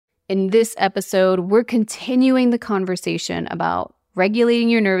In this episode, we're continuing the conversation about regulating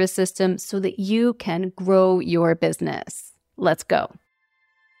your nervous system so that you can grow your business. Let's go.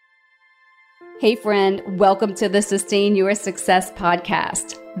 Hey friend, welcome to the Sustain Your Success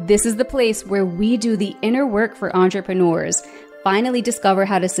podcast. This is the place where we do the inner work for entrepreneurs. Finally discover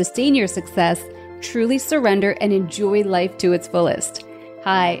how to sustain your success, truly surrender, and enjoy life to its fullest.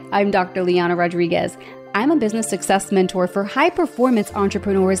 Hi, I'm Dr. Liana Rodriguez. I'm a business success mentor for high-performance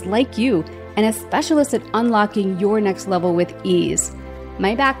entrepreneurs like you and a specialist at unlocking your next level with ease.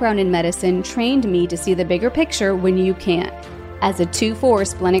 My background in medicine trained me to see the bigger picture when you can't. As a 2/4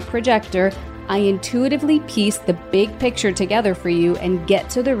 splenic projector, I intuitively piece the big picture together for you and get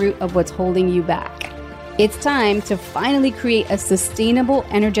to the root of what's holding you back. It's time to finally create a sustainable,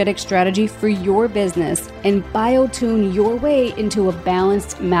 energetic strategy for your business and biotune your way into a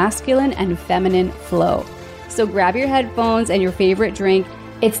balanced masculine and feminine flow. So grab your headphones and your favorite drink.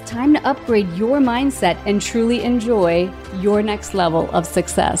 It's time to upgrade your mindset and truly enjoy your next level of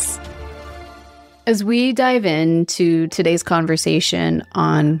success. As we dive into today's conversation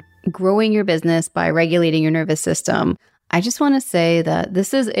on growing your business by regulating your nervous system, I just want to say that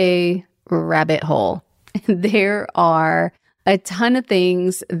this is a rabbit hole. There are a ton of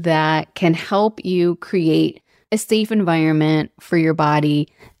things that can help you create a safe environment for your body.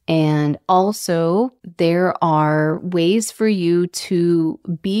 And also, there are ways for you to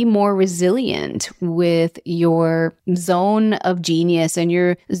be more resilient with your zone of genius and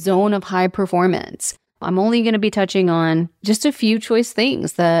your zone of high performance. I'm only going to be touching on just a few choice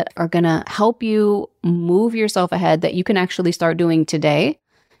things that are going to help you move yourself ahead that you can actually start doing today.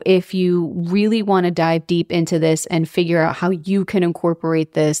 If you really want to dive deep into this and figure out how you can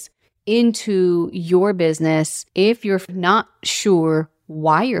incorporate this into your business, if you're not sure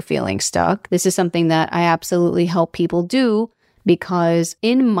why you're feeling stuck, this is something that I absolutely help people do, because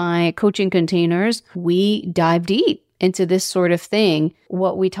in my coaching containers, we dive deep into this sort of thing.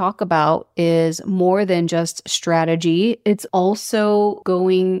 What we talk about is more than just strategy. It's also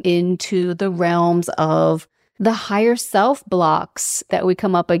going into the realms of the higher self blocks that we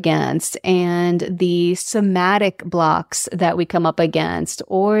come up against and the somatic blocks that we come up against,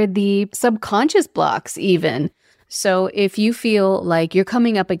 or the subconscious blocks even. So if you feel like you're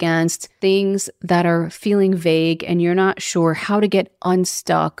coming up against things that are feeling vague and you're not sure how to get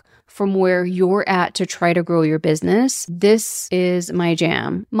unstuck from where you're at to try to grow your business, this is my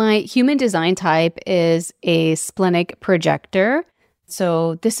jam. My human design type is a splenic projector.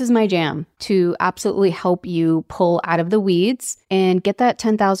 So this is my jam to absolutely help you pull out of the weeds and get that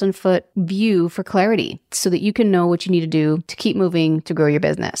 10,000 foot view for clarity so that you can know what you need to do to keep moving to grow your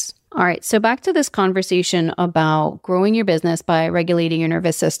business. All right, so back to this conversation about growing your business by regulating your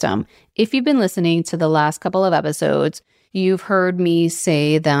nervous system. If you've been listening to the last couple of episodes, you've heard me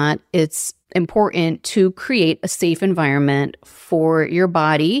say that it's important to create a safe environment for your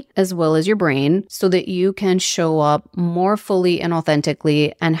body as well as your brain so that you can show up more fully and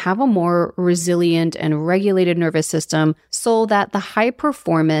authentically and have a more resilient and regulated nervous system so that the high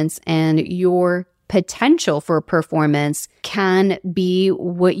performance and your potential for performance can be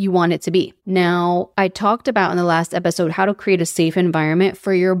what you want it to be. Now, I talked about in the last episode how to create a safe environment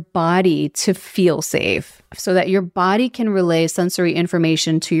for your body to feel safe so that your body can relay sensory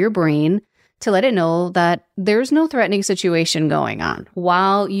information to your brain to let it know that there's no threatening situation going on.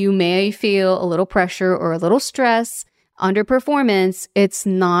 While you may feel a little pressure or a little stress under performance, it's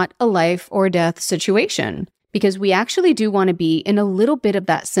not a life or death situation. Because we actually do want to be in a little bit of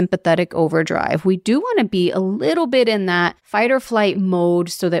that sympathetic overdrive. We do want to be a little bit in that fight or flight mode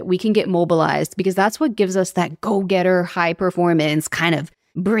so that we can get mobilized, because that's what gives us that go-getter, high performance, kind of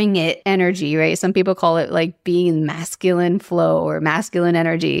bring it energy, right? Some people call it like being in masculine flow or masculine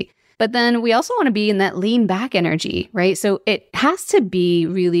energy. But then we also want to be in that lean back energy, right? So it has to be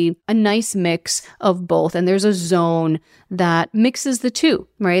really a nice mix of both. And there's a zone that mixes the two,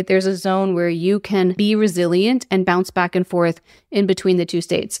 right? There's a zone where you can be resilient and bounce back and forth in between the two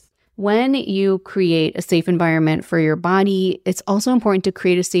states. When you create a safe environment for your body, it's also important to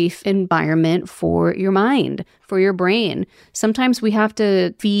create a safe environment for your mind, for your brain. Sometimes we have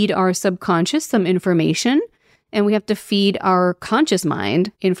to feed our subconscious some information, and we have to feed our conscious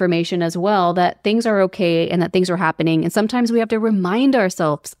mind information as well, that things are okay and that things are happening. And sometimes we have to remind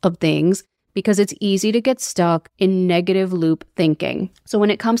ourselves of things because it's easy to get stuck in negative loop thinking. So when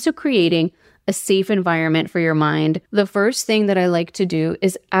it comes to creating a safe environment for your mind, the first thing that I like to do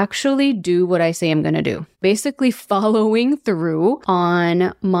is actually do what I say I'm going to do. Basically following through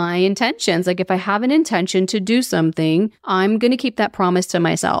on my intentions. Like if I have an intention to do something, I'm going to keep that promise to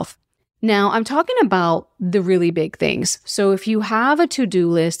myself. Now, I'm talking about the really big things. So if you have a to-do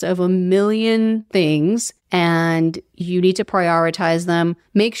list of 1,000,000 things and you need to prioritize them,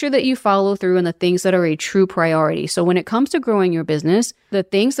 make sure that you follow through on the things that are a true priority. So when it comes to growing your business, the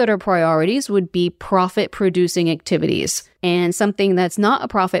things that are priorities would be profit-producing activities. And something that's not a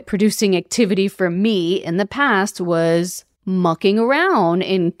profit-producing activity for me in the past was mucking around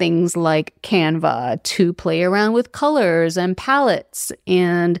in things like Canva to play around with colors and palettes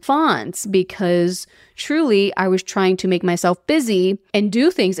and fonts, because truly I was trying to make myself busy and do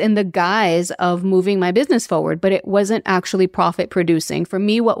things in the guise of moving my business forward, but it wasn't actually profit producing. For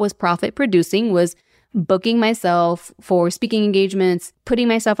me, what was profit producing was booking myself for speaking engagements, putting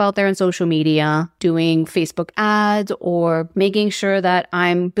myself out there on social media, doing Facebook ads, or making sure that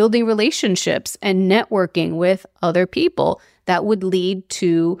I'm building relationships and networking with other people that would lead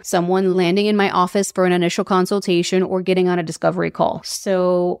to someone landing in my office for an initial consultation or getting on a discovery call.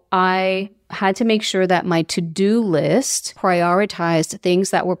 So I had to make sure that my to-do list prioritized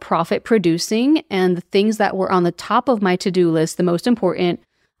things that were profit producing, and the things that were on the top of my to-do list, the most important,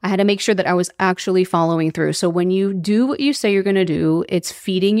 I had to make sure that I was actually following through. So when you do what you say you're going to do, it's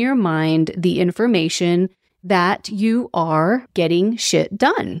feeding your mind the information that you are getting shit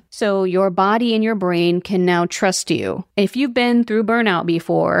done. So your body and your brain can now trust you. If you've been through burnout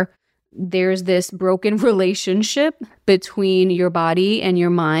before, there's this broken relationship between your body and your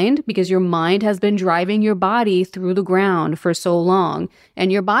mind, because your mind has been driving your body through the ground for so long,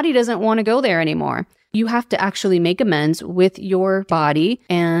 and your body doesn't want to go there anymore. You have to actually make amends with your body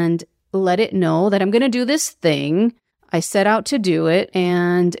and let it know that I'm going to do this thing. I set out to do it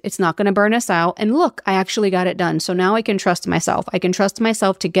and it's not going to burn us out. And look, I actually got it done. So now I can trust myself. I can trust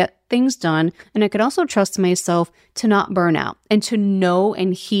myself to get things done. And I can also trust myself to not burn out and to know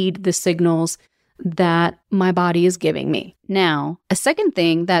and heed the signals that my body is giving me. Now, a second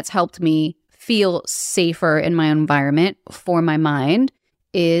thing that's helped me feel safer in my environment for my mind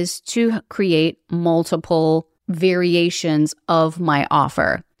is to create multiple variations of my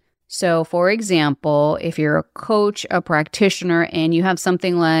offer. So for example, if you're a coach, a practitioner, and you have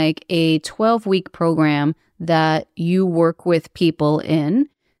something like a 12-week program that you work with people in,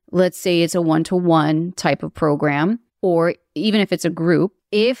 let's say it's a one-to-one type of program, or even if it's a group,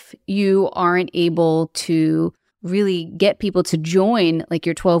 if you aren't able to really get people to join like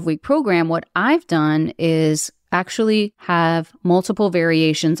your 12-week program, what I've done is actually have multiple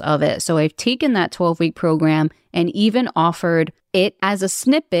variations of it. So I've taken that 12-week program and even offered it as a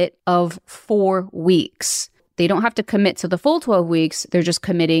snippet of 4 weeks. They don't have to commit to the full 12 weeks. They're just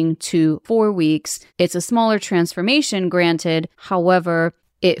committing to 4 weeks. It's a smaller transformation, granted. However,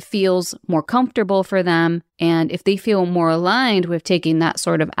 it feels more comfortable for them. And if they feel more aligned with taking that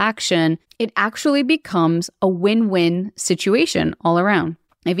sort of action, it actually becomes a win-win situation all around.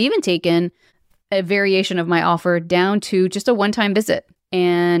 I've even taken a variation of my offer down to just a one-time visit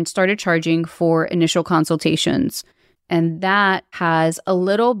and started charging for initial consultations. And that has a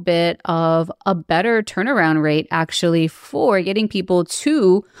little bit of a better turnaround rate actually for getting people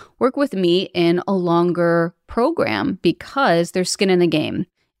to work with me in a longer program, because they're skin in the game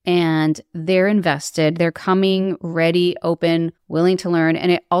and they're invested. They're coming ready, open, willing to learn.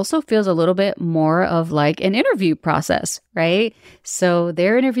 And it also feels a little bit more of like an interview process, right? So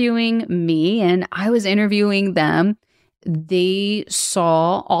they're interviewing me and I was interviewing them. They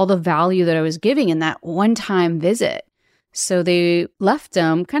saw all the value that I was giving in that one-time visit. So they left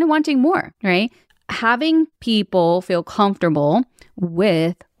them kind of wanting more, right? Having people feel comfortable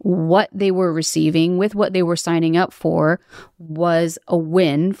with what they were receiving, with what they were signing up for, was a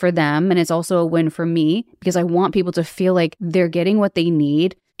win for them. And it's also a win for me, because I want people to feel like they're getting what they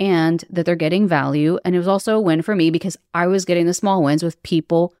need and that they're getting value. And it was also a win for me because I was getting the small wins with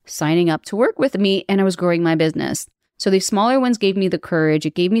people signing up to work with me, and I was growing my business. So these smaller wins gave me the courage.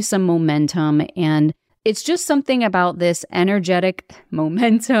 It gave me some momentum, and it's just something about this energetic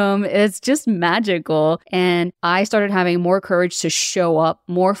momentum. It's just magical. And I started having more courage to show up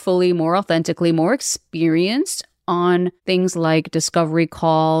more fully, more authentically, more experienced on things like discovery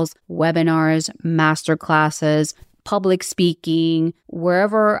calls, webinars, masterclasses, public speaking.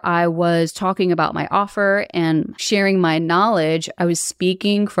 Wherever I was talking about my offer and sharing my knowledge, I was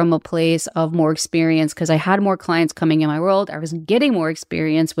speaking from a place of more experience because I had more clients coming in my world. I was getting more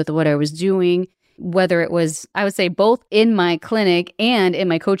experience with what I was doing, whether it was, I would say, both in my clinic and in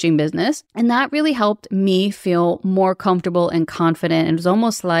my coaching business. And that really helped me feel more comfortable and confident. It was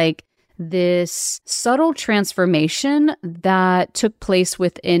almost like this subtle transformation that took place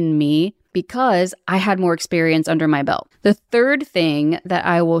within me because I had more experience under my belt. The third thing that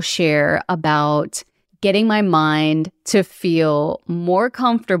I will share about getting my mind to feel more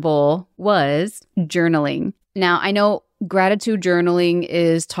comfortable was journaling. Now, I know gratitude journaling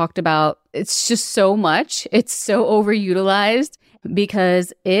is talked about. It's just so much. It's so overutilized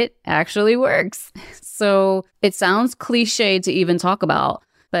because it actually works. So it sounds cliche to even talk about.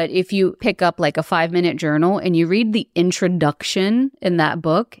 But if you pick up like a 5-minute journal and you read the introduction in that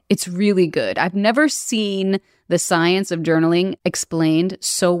book, it's really good. I've never seen the science of journaling explained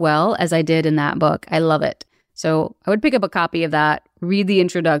so well as I did in that book. I love it. So I would pick up a copy of that, read the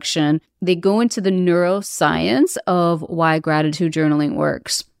introduction. They go into the neuroscience of why gratitude journaling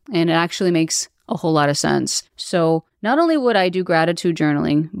works. And it actually makes a whole lot of sense. So not only would I do gratitude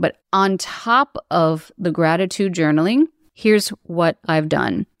journaling, but on top of the gratitude journaling, here's what I've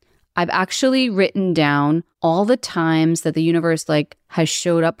done. I've actually written down all the times that the universe has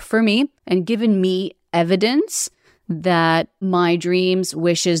showed up for me and given me evidence that my dreams,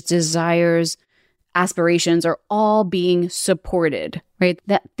 wishes, desires, aspirations are all being supported, right?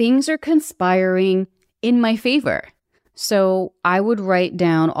 That things are conspiring in my favor. So I would write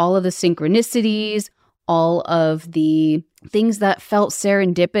down all of the synchronicities, all of the things that felt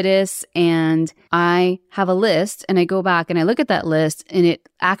serendipitous, and I have a list and I go back and I look at that list and it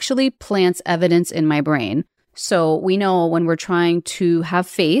actually plants evidence in my brain. So we know when we're trying to have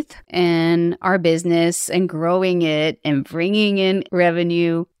faith in our business and growing it and bringing in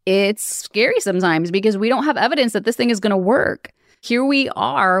revenue, it's scary sometimes because we don't have evidence that this thing is going to work. Here we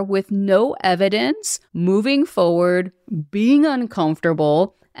are with no evidence, moving forward, being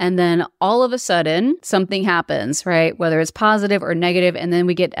uncomfortable, and then all of a sudden something happens, right? Whether it's positive or negative, and then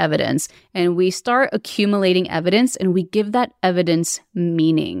we get evidence and we start accumulating evidence and we give that evidence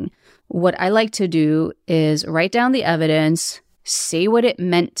meaning. What I like to do is write down the evidence, say what it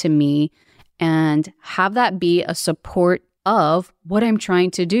meant to me, and have that be a support of what I'm trying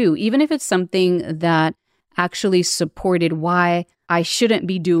to do, even if it's something that actually supported why I shouldn't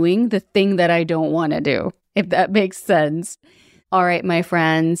be doing the thing that I don't want to do, if that makes sense. All right, my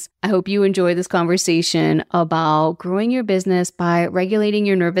friends, I hope you enjoyed this conversation about growing your business by regulating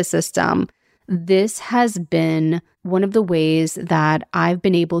your nervous system. This has been one of the ways that I've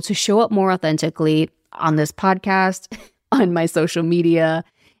been able to show up more authentically on this podcast, on my social media,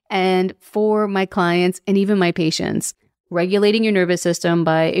 and for my clients and even my patients. Regulating your nervous system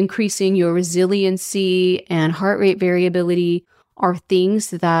by increasing your resiliency and heart rate variability are things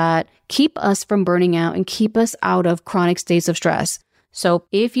that keep us from burning out and keep us out of chronic states of stress. So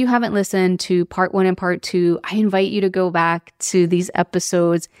if you haven't listened to part 1 and part 2, I invite you to go back to these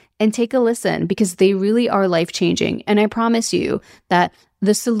episodes and take a listen because they really are life-changing. And I promise you that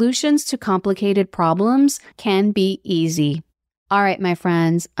the solutions to complicated problems can be easy. All right, my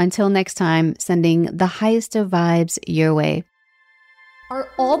friends, until next time, sending the highest of vibes your way. Are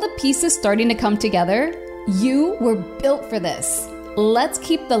all the pieces starting to come together? You were built for this. Let's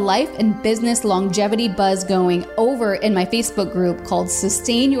keep the life and business longevity buzz going over in my Facebook group called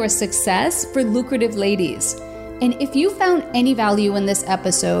Sustain Your Success for Lucrative Ladies. And if you found any value in this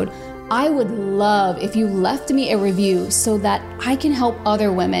episode, I would love if you left me a review so that I can help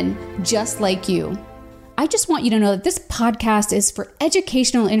other women just like you. I just want you to know that this podcast is for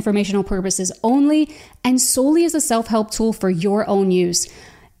educational and informational purposes only and solely as a self-help tool for your own use.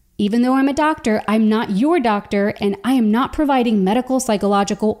 Even though I'm a doctor, I'm not your doctor, and I am not providing medical,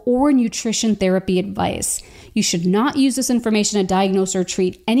 psychological, or nutrition therapy advice. You should not use this information to diagnose or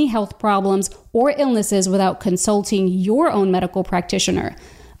treat any health problems or illnesses without consulting your own medical practitioner.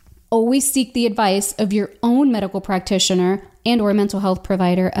 Always seek the advice of your own medical practitioner and or mental health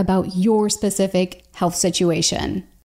provider about your specific health situation.